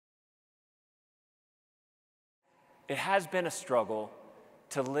it has been a struggle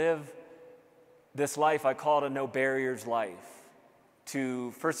to live this life. I call it a no barriers life.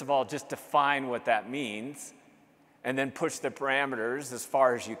 To, first of all, just define what that means, and then push the parameters as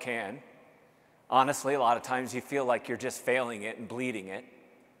far as you can. Honestly, a lot of times you feel like you're just failing it and bleeding it.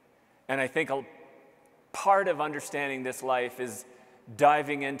 And I think a part of understanding this life is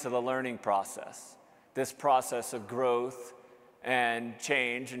diving into the learning process, this process of growth and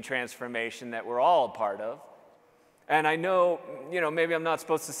change and transformation that we're all a part of. And I know, maybe I'm not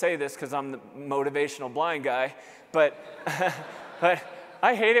supposed to say this because I'm the motivational blind guy, but, but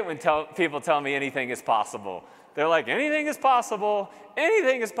I hate it when people tell me anything is possible. They're like, anything is possible,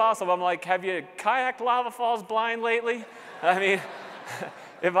 anything is possible. I'm like, have you kayaked Lava Falls blind lately? I mean,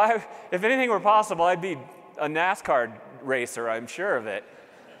 if anything were possible, I'd be a NASCAR racer, I'm sure of it.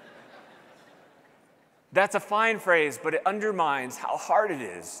 That's a fine phrase, but it undermines how hard it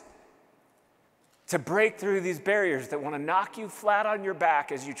is to break through these barriers that want to knock you flat on your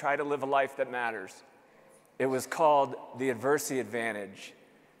back as you try to live a life that matters. It was called the adversity advantage.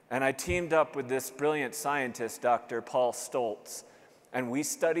 And I teamed up with this brilliant scientist, Dr. Paul Stoltz, and we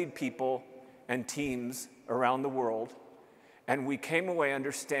studied people and teams around the world, and we came away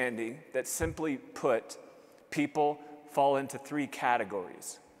understanding that, simply put, people fall into 3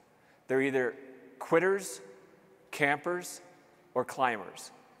 categories. They're either quitters, campers, or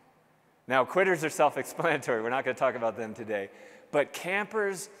climbers. Now, quitters are self-explanatory. We're not going to talk about them today. But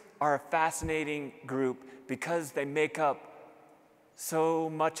campers are a fascinating group because they make up so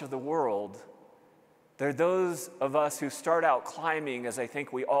much of the world. They're those of us who start out climbing, as I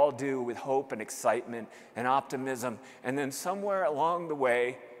think we all do, with hope and excitement and optimism, and then somewhere along the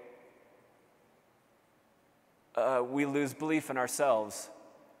way, we lose belief in ourselves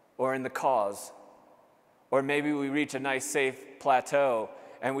or in the cause. Or maybe we reach a nice, safe plateau,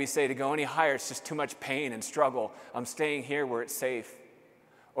 and we say, to go any higher, it's just too much pain and struggle. I'm staying here where it's safe.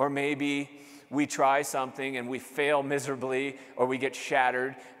 Or maybe we try something and we fail miserably, or we get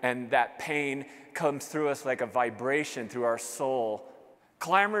shattered, and that pain comes through us like a vibration through our soul.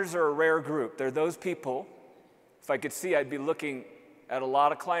 Climbers are a rare group. They're those people, if I could see, I'd be looking at a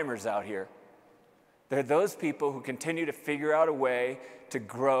lot of climbers out here. They're those people who continue to figure out a way to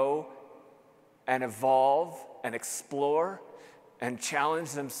grow and evolve and explore and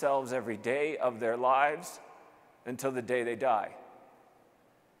challenge themselves every day of their lives until the day they die.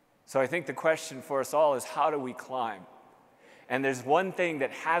 So I think the question for us all is, how do we climb? And there's one thing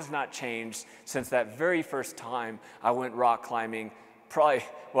that has not changed since that very first time I went rock climbing, probably,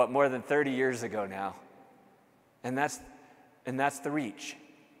 more than 30 years ago now. And that's the reach.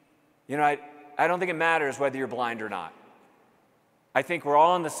 I don't think it matters whether you're blind or not. I think we're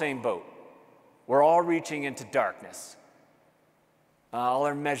all in the same boat. We're all reaching into darkness. All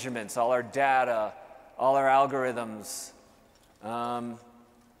our measurements, all our data, all our algorithms, all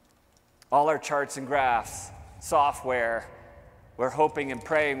our charts and graphs, software, we're hoping and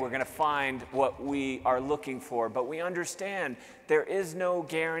praying we're going to find what we are looking for. But we understand there is no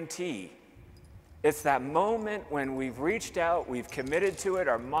guarantee. It's that moment when we've reached out, we've committed to it,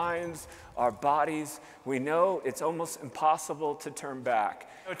 our minds, our bodies. We know it's almost impossible to turn back.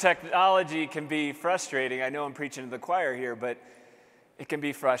 Technology can be frustrating. I know I'm preaching to the choir here, but it can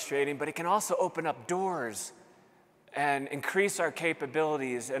be frustrating. But it can also open up doors and increase our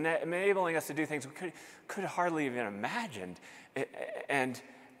capabilities and enabling us to do things we could hardly even imagined.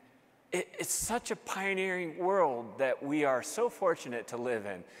 It's such a pioneering world that we are so fortunate to live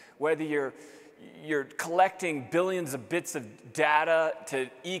in. Whether you're collecting billions of bits of data to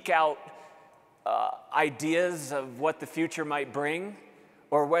eke out ideas of what the future might bring,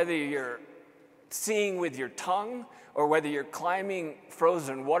 or whether you're seeing with your tongue, or whether you're climbing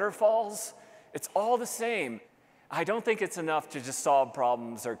frozen waterfalls, it's all the same. I don't think it's enough to just solve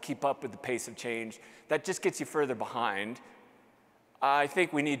problems or keep up with the pace of change. That just gets you further behind. I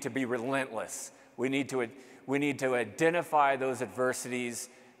think we need to be relentless. We need to identify those adversities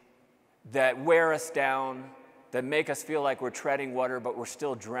that wear us down, that make us feel like we're treading water, but we're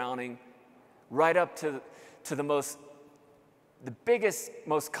still drowning, right up to the biggest,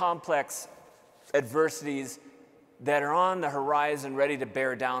 most complex adversities that are on the horizon, ready to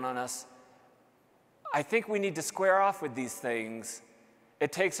bear down on us. I think we need to square off with these things.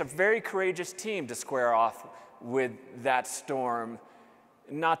 It takes a very courageous team to square off with that storm,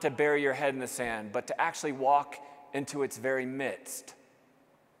 not to bury your head in the sand, but to actually walk into its very midst.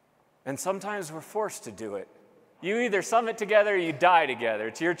 And sometimes we're forced to do it. You either summit together or you die together.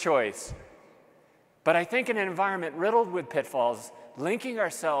 It's your choice. But I think in an environment riddled with pitfalls, linking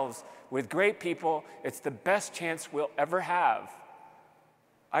ourselves with great people, it's the best chance we'll ever have.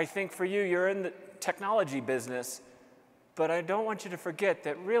 I think for you, you're in the technology business. But I don't want you to forget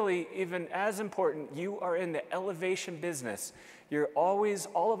that really, even as important, you are in the elevation business.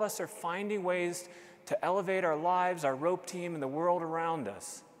 All of us are finding ways to elevate our lives, our rope team, and the world around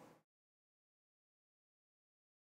us.